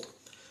below gold.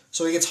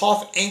 So he gets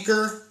Hoff,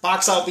 Anchor,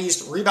 Box Out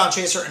Beast, Rebound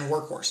Chaser, and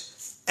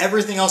Workhorse.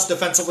 Everything else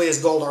defensively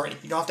is gold already.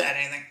 You don't have to add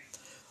anything.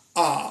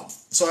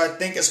 So I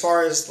think as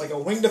far as like a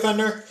wing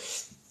defender,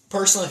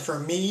 personally for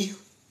me,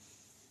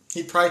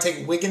 he'd probably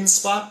take Wiggins'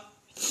 spot.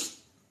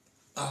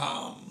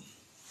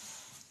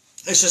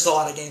 It's just a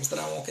lot of games that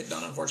I won't get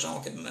done. Unfortunately, I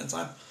won't get done in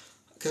time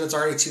because it's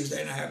already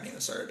Tuesday and I haven't even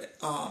started it.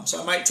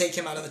 So I might take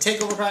him out of the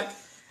takeover pack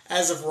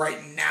as of right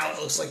now, it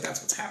looks like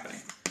that's what's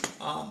happening.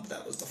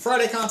 That was the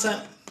Friday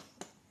content.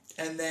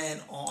 And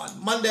then on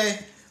Monday,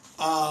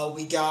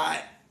 we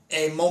got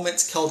a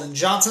Moments Keldon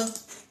Johnson.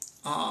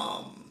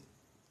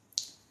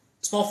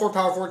 Small forward,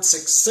 power forward,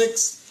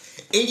 6'6",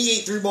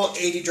 88 3-ball,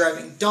 80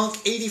 driving dunk,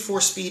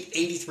 84 speed,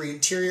 83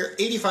 interior,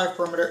 85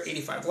 perimeter,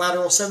 85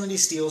 lateral, 70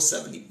 steal,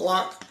 70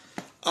 block.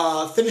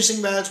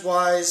 Finishing badge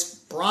wise,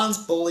 bronze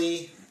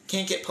bully,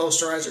 can't get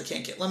posterizer,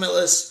 can't get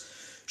limitless.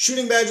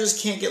 Shooting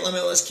badges, can't get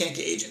limitless, can't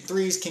get agent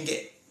threes, can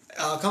get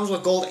comes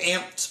with gold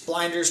amped,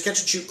 blinders, catch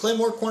and shoot,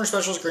 claymore, corner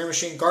specials, green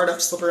machine, guard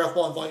up, slippery off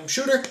ball, and volume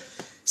shooter.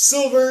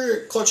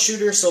 Silver clutch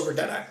shooter, silver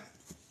deadeye.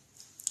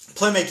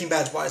 Playmaking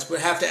badge wise, would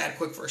have to add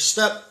quick first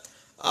step.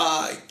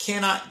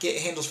 Cannot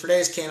get handles for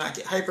days, cannot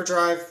get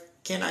hyperdrive,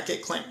 cannot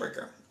get clamp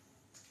breaker.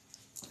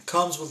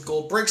 Comes with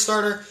gold break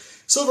starter,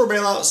 silver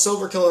bailout,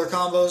 silver killer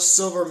combos,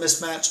 silver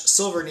mismatch,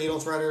 silver needle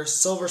threader,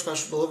 silver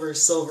special delivery,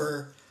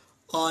 silver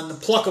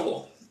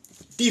unpluckable.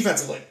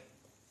 Defensively,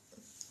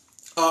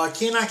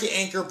 cannot get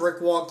anchor, brick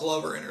wall,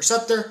 glove, or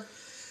interceptor.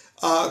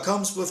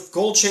 Comes with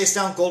gold chase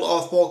down, gold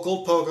off ball,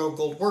 gold pogo,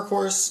 gold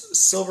workhorse.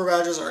 Silver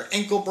badges are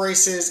ankle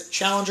braces,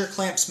 challenger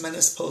clamps,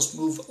 menace, post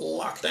move,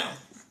 lockdown.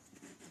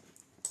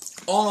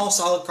 All in all,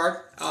 solid card.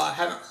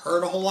 Haven't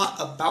heard a whole lot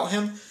about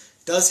him.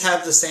 Does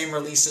have the same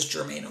release as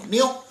Jermaine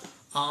O'Neal.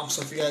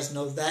 So if you guys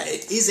know that,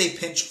 it is a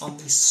pinch on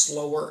the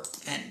slower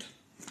end.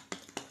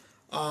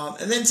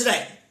 And then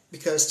today,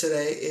 because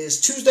today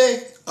is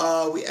Tuesday,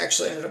 we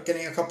actually ended up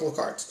getting a couple of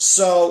cards.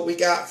 So we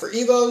got for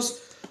Evos,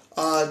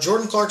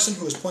 Jordan Clarkson,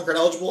 who is point guard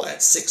eligible at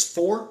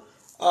 6'4".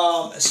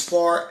 As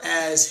far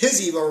as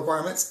his Evo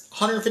requirements,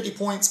 150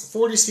 points,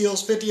 40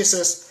 steals, 50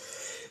 assists,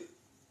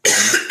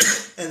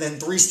 and then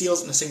 3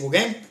 steals in a single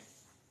game.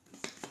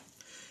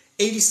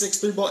 86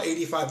 3-ball,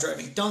 85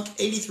 driving dunk,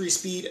 83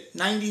 speed,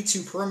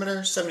 92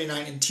 perimeter,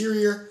 79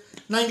 interior,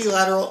 90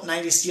 lateral,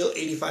 90 steal,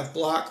 85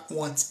 block,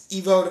 once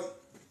Evo'd.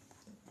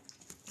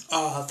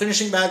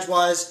 Finishing badge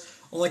wise,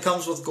 only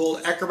comes with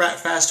gold acrobat,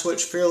 fast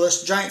twitch,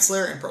 fearless, giant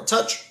slayer, and pro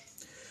touch.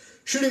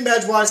 Shooting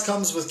badge wise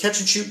comes with catch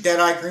and shoot,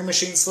 deadeye, green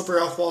machine,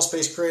 slippery off ball,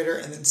 space creator,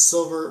 and then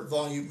silver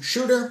volume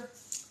shooter.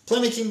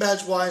 Playmaking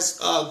badge wise,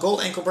 gold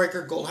ankle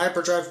breaker, gold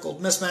hyperdrive,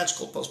 gold mismatch,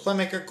 gold post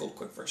playmaker, gold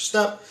quick first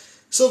step,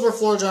 silver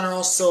floor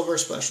general, silver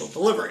special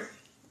delivery.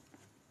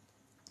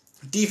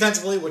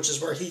 Defensively, which is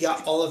where he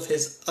got all of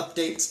his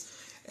updates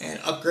and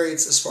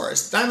upgrades as far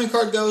as the diamond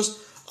card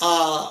goes.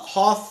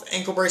 Hoff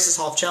ankle braces,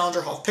 Hoff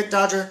challenger, Hoff pick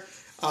dodger.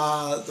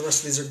 The rest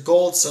of these are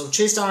gold. So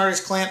chase down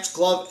artist, clamps,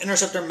 glove,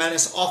 interceptor,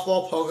 menace, off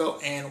ball,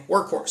 pogo, and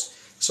workhorse.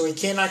 So he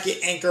cannot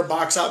get anchor,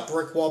 box out,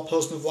 brick wall,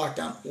 post move,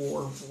 lockdown,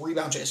 or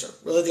rebound chaser.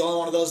 Really, the only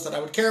one of those that I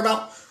would care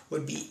about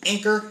would be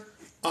anchor.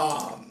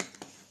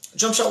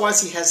 Jump shot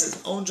wise, he has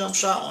his own jump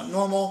shot on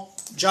normal.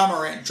 Ja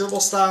Morant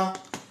dribble style.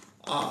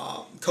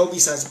 Kobe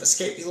size of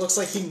escape. He looks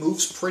like he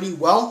moves pretty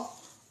well.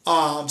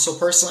 So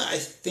personally, I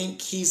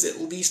think he's at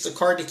least a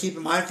card to keep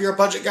in mind if you're a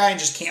budget guy and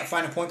just can't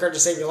find a point guard to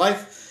save your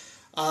life.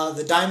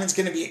 The diamond's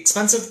going to be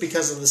expensive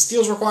because of the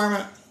steals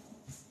requirement.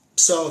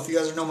 So if you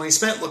guys are no money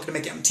spent, looking to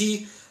make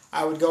MT,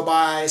 I would go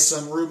buy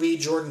some Ruby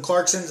Jordan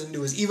Clarksons and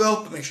do his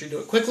Evo, but make sure you do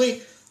it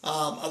quickly.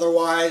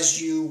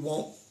 Otherwise, you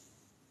won't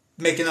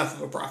make enough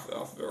of a profit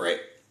off of it, right?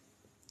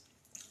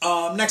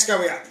 Next guy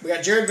we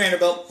got Jared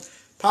Vanderbilt,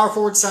 power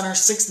forward center,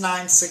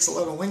 6'9",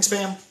 6'11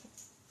 wingspan.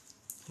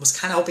 Was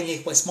kind of hoping he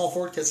could play small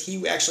forward because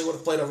he actually would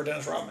have played over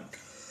Dennis Rodman.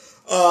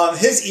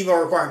 His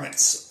Evo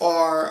requirements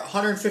are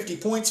 150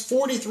 points,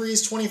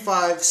 43s,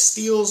 25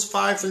 steals,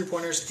 5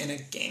 3-pointers in a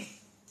game.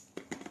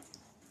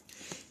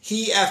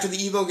 He, after the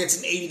Evo, gets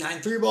an 89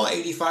 3-ball,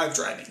 85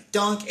 driving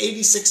dunk,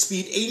 86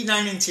 speed,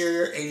 89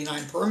 interior,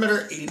 89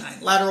 perimeter,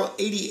 89 lateral,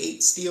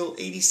 88 steal,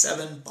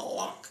 87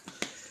 block.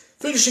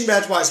 Finishing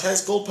badge-wise,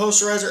 has gold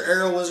posterizer,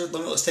 aerial wizard,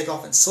 limitless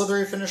takeoff, and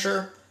slithery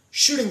finisher.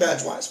 Shooting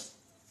badge-wise,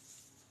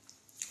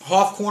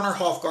 Hoff corner,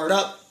 Hoff guard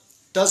up.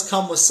 Does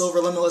come with silver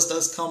limitless,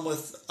 does come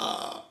with,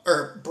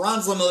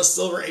 bronze limitless,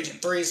 silver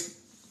agent threes.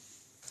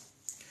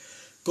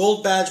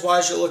 Gold badge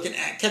wise, you're looking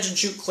at catch and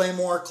shoot,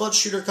 claymore, clutch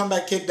shooter,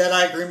 comeback kid,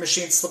 deadeye, green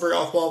machine, slippery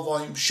off ball,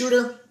 volume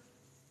shooter.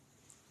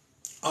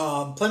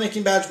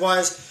 Playmaking badge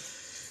wise,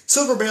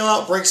 silver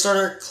bailout, break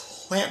starter,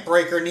 clamp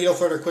breaker, needle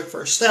threader, quick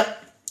first step.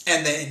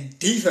 And then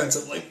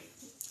defensively,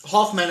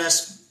 Hoff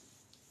menace,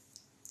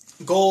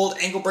 gold,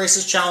 ankle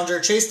braces, challenger,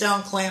 chase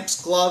down,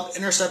 clamps, glove,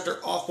 interceptor,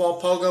 off ball,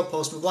 pogo,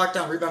 post move,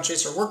 lockdown, rebound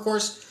chaser,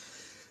 workhorse.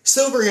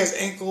 Silver, he has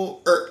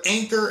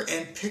anchor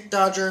and pick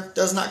dodger.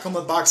 Does not come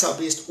with box out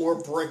beast or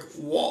brick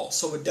wall.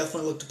 So would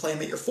definitely look to play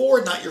him at your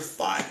 4, not your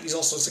 5. He's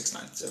also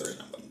 6'9", so there's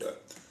not going to do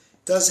it.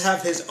 Does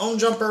have his own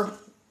jumper,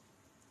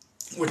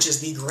 which is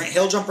the Grant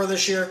Hill jumper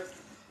this year.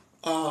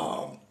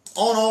 All in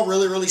all,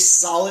 really, really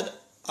solid.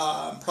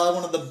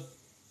 Probably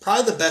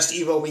the best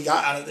Evo we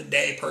got out of the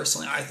day,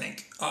 personally, I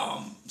think.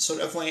 So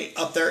definitely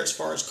up there as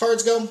far as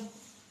cards go.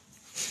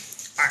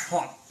 Alright,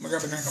 hold on. We're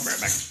going to grab a drink. I'll be right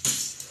back.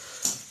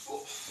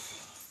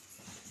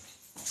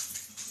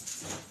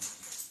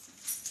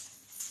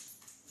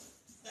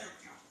 There we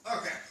go.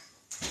 Okay.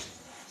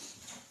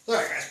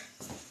 Sorry, guys.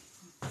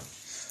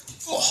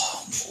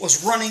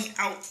 was running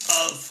out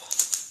of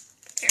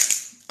air.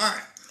 All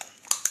right.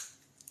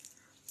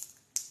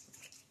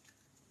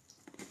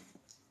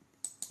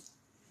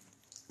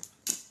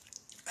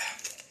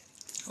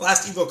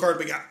 Last Evo card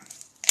we got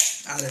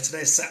out of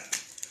today's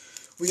set.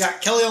 We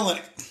got Kelly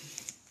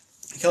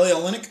Olynyk. Kelly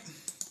Olynyk,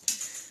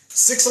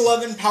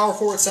 6'11", power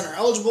forward, center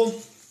eligible.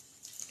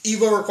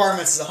 Evo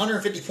requirements is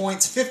 150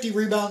 points, 50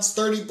 rebounds,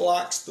 30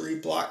 blocks, 3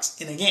 blocks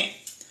in a game.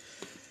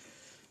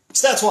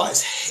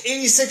 Stats-wise,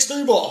 86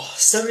 3 ball,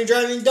 70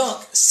 driving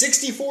dunk,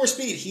 64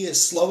 speed. He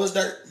is slow as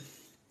dirt.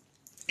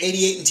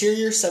 88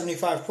 interior,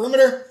 75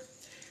 perimeter,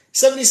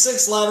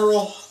 76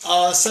 lateral,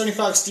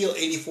 75 steal,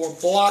 84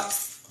 block.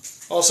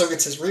 Also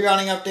gets his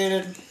rebounding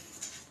updated.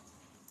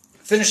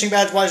 Finishing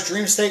badge-wise,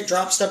 Dream Stake,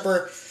 Drop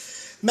Stepper,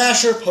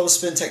 Masher, Post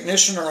Spin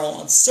Technician are all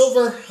on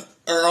silver,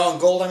 or all on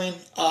gold, I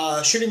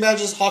mean. Shooting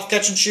badges, Hoff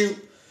Catch and Shoot,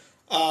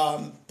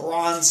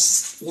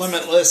 Bronze,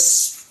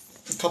 Limitless,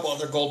 a couple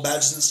other gold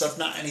badges and stuff,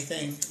 not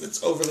anything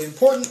that's overly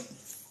important.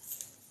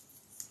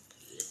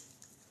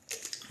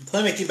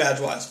 Playmaking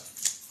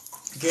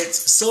badge-wise, gets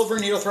Silver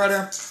Needle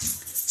Threader,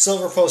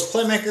 Silver Post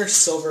Playmaker,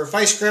 Silver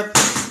Vice Grip.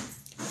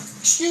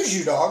 Excuse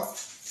you, dog.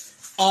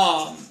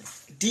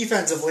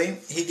 Defensively,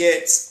 he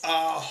gets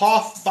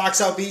Hoff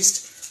Box Out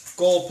Beast,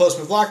 Gold Post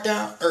Move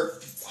Lockdown,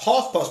 or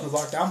Hoff Post Move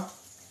Lockdown,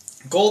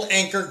 Gold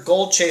Anchor,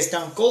 Gold Chase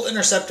Down, Gold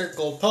Interceptor,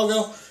 Gold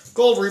Pogo,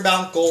 Gold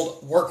Rebound,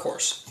 Gold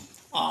Workhorse.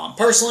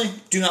 Personally,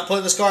 do not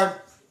play this card.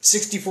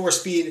 64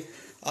 speed.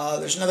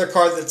 There's another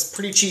card that's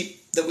pretty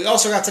cheap that we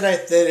also got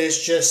today that is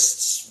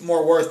just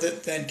more worth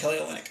it than Kelly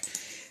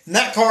Olynyk. And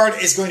that card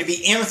is going to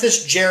be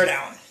Amethyst Jared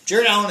Allen.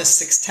 Jared Allen is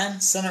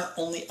 6'10", center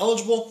only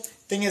eligible.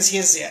 Thing is, he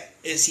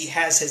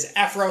has his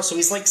afro, so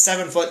he's like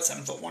 7 foot,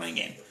 7'1" in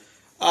game.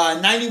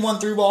 91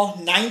 3 ball,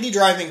 90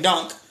 driving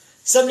dunk,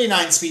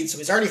 79 speed, so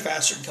he's already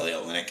faster than Kelly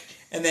Olynyk.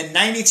 And then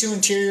 92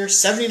 interior,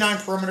 79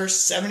 perimeter,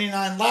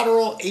 79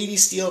 lateral, 80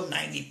 steal,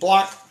 90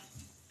 block.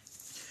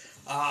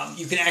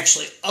 You can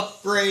actually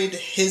upgrade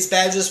his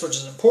badges, which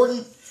is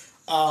important.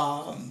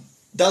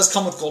 Does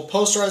come with gold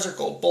posterizer,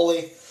 gold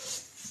bully.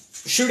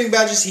 Shooting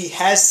badges, he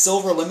has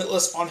silver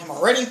limitless on him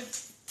already.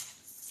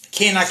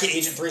 Cannot get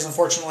Agent 3s,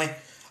 unfortunately.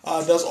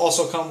 Does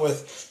also come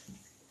with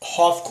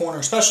Hoff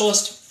Corner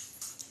Specialist.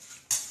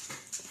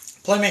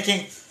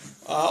 Playmaking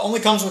only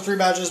comes with 3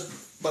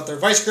 badges, but they're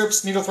Vice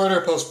Grips, Needle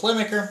Threader, Post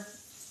Playmaker.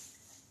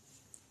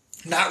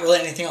 Not really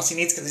anything else he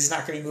needs because he's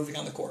not going to be moving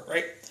on the court,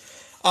 right?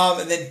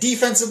 And then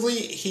defensively,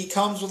 he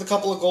comes with a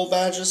couple of gold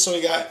badges. So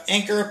we got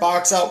Anchor,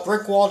 Box Out,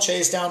 Brick Wall,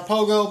 Chase Down,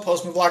 Pogo,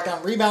 Post Move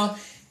Lockdown, Rebound,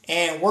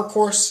 and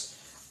Workhorse.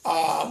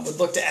 Would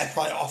look to add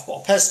probably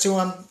Off-Ball Pest to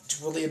him.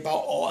 It's really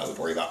about all I would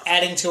worry about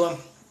adding to him.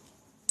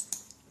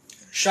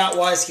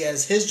 Shot-wise, he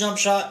has his jump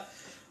shot.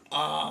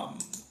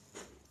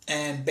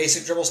 And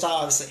basic dribble style,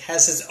 obviously,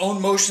 has his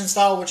own motion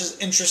style, which is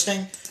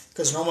interesting.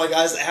 Because normally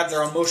guys that have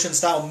their own motion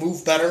style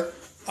move better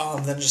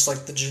than just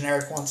like the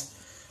generic ones.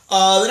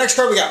 The next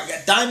card we got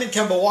Diamond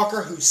Kemba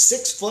Walker, who's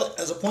 6 foot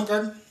as a point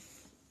guard.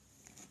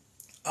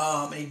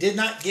 And he did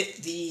not get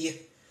the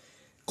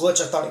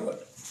glitch I thought he would.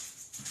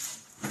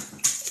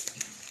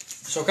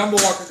 So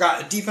Kemba Walker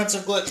got a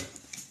defensive glitch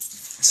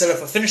instead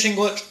of a finishing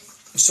glitch.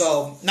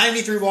 So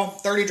 93 ball,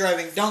 30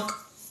 driving dunk,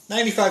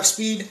 95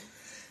 speed,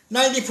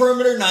 90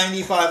 perimeter,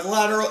 95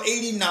 lateral,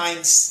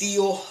 89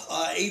 steal,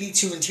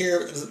 82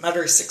 interior. It doesn't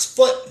matter, he's 6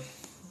 foot.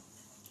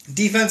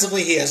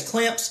 Defensively, he has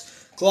clamps,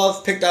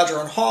 glove, pick dodger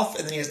on Hoff,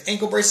 and then he has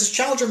ankle braces,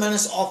 challenger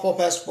menace, off-ball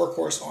pass,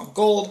 workhorse on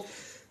gold,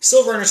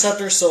 silver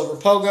interceptor, silver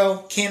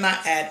pogo,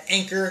 cannot add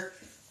anchor.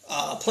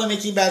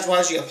 Playmaking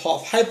badge-wise, you have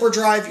Hoff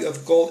hyperdrive, you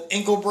have gold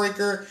ankle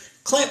breaker,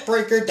 clamp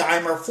breaker,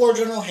 dimer, floor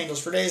general,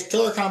 handles for days,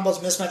 killer combos,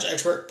 mismatch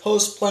expert,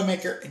 post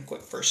playmaker, and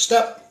quick first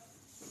step.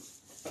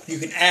 You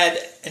can add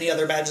any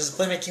other badges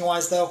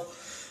playmaking-wise, though.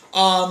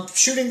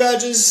 Shooting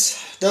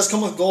badges does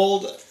come with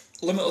gold,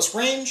 limitless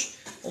range,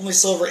 only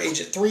silver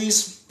agent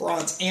 3s,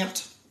 bronze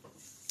amped,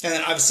 and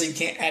then obviously you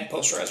can't add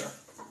posterizer.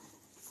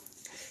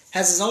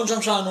 Has his own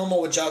jump shot on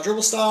normal with jaw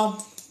dribble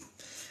style.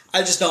 I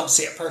just don't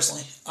see it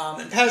personally.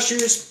 In past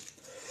years,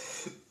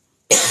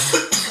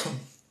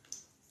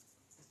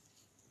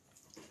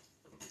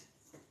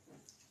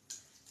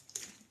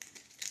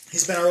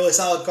 he's been a really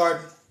solid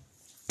card,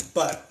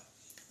 but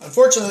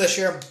unfortunately this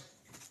year,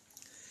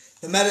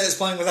 the meta is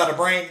playing without a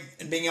brain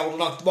and being able to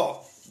dunk the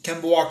ball.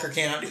 Kemba Walker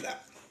cannot do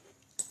that.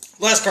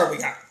 Last card we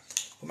got,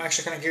 I'm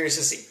actually kind of curious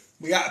to see.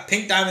 We got a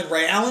Pink Diamond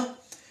Ray Allen,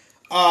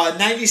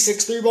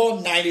 96 3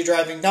 ball, 90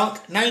 driving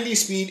dunk, 90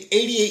 speed,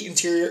 88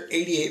 interior,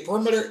 88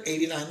 perimeter,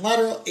 89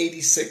 lateral,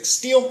 86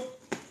 steal.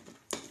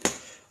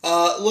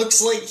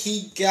 Looks like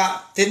he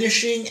got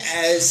finishing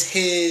as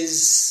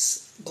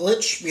his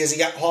glitch because he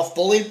got Hoff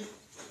Bully.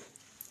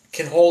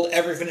 Can hold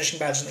every finishing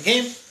badge in the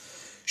game.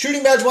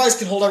 Shooting badge-wise,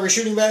 can hold every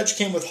shooting badge.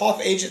 Came with Hoff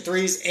Agent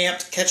 3s,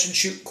 Amped, Catch and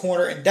Shoot,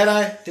 Corner, and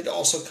Deadeye. Did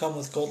also come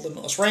with Gold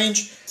Limitless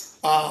Range.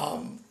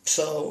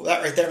 So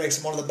that right there makes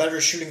him one of the better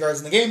shooting guards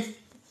in the game.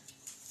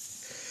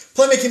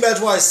 Playmaking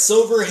badge-wise,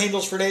 Silver,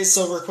 Handles for Days,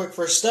 Silver, Quick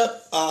First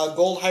Step,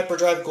 Gold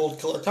Hyperdrive, Gold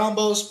Killer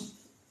Combos.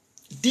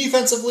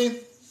 Defensively,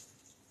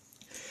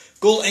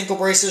 Gold ankle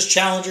braces,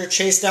 challenger,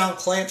 chase down,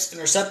 clamps,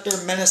 interceptor,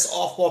 menace,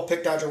 off-ball,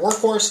 pick dodger,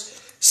 workhorse.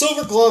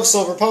 Silver glove,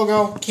 silver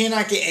pogo.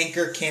 Cannot get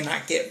anchor,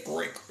 cannot get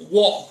brick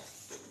wall.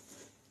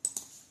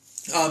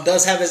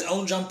 Does have his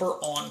own jumper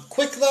on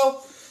quick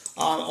though.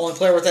 Only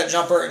player with that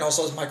jumper, and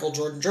also his Michael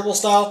Jordan dribble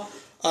style.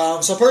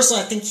 So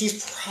personally, I think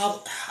he's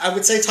probably, I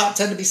would say top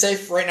 10 to be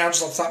safe right now,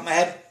 just off the top of my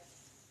head.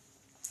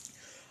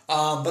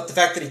 But the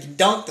fact that he can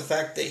dunk, the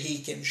fact that he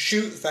can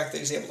shoot, the fact that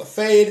he's able to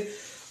fade,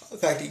 the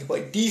fact that he can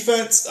play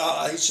defense,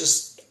 he's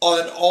just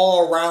an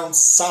all-around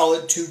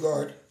solid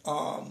 2-guard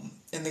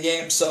in the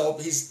game. So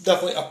he's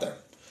definitely up there.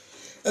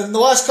 And the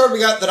last card we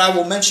got that I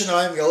will mention,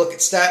 I'm going to look at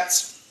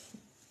stats.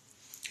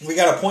 We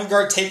got a point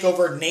guard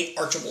takeover, Nate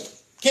Archibald.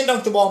 Can't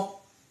dunk the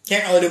ball.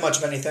 Can't really do much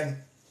of anything.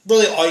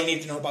 Really all you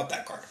need to know about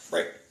that card,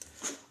 right?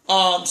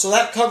 So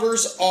that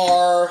covers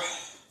our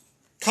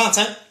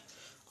content.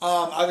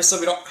 Obviously,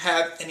 we don't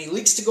have any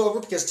leaks to go over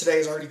because today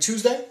is already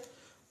Tuesday.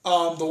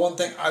 The one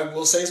thing I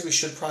will say is we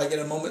should probably get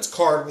a Moments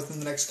card within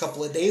the next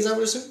couple of days, I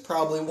would assume.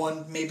 Probably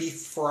one, maybe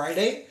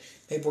Friday.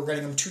 Maybe we're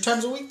getting them 2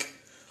 times a week.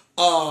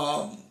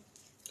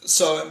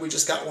 So we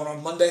just got one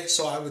on Monday,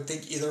 so I would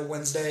think either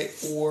Wednesday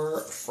or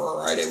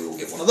Friday we will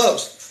get one of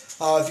those.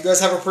 If you guys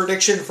have a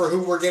prediction for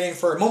who we're getting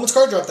for a Moments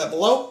card, drop that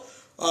below.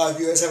 If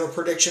you guys have a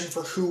prediction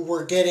for who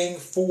we're getting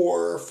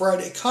for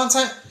Friday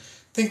content,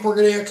 I think we're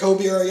getting a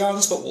Kobe or a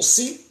Giannis, but we'll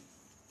see.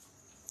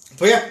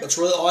 But yeah, that's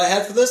really all I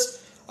had for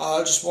this. I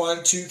just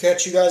wanted to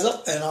catch you guys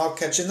up, and I'll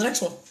catch you in the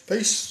next one.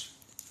 Peace.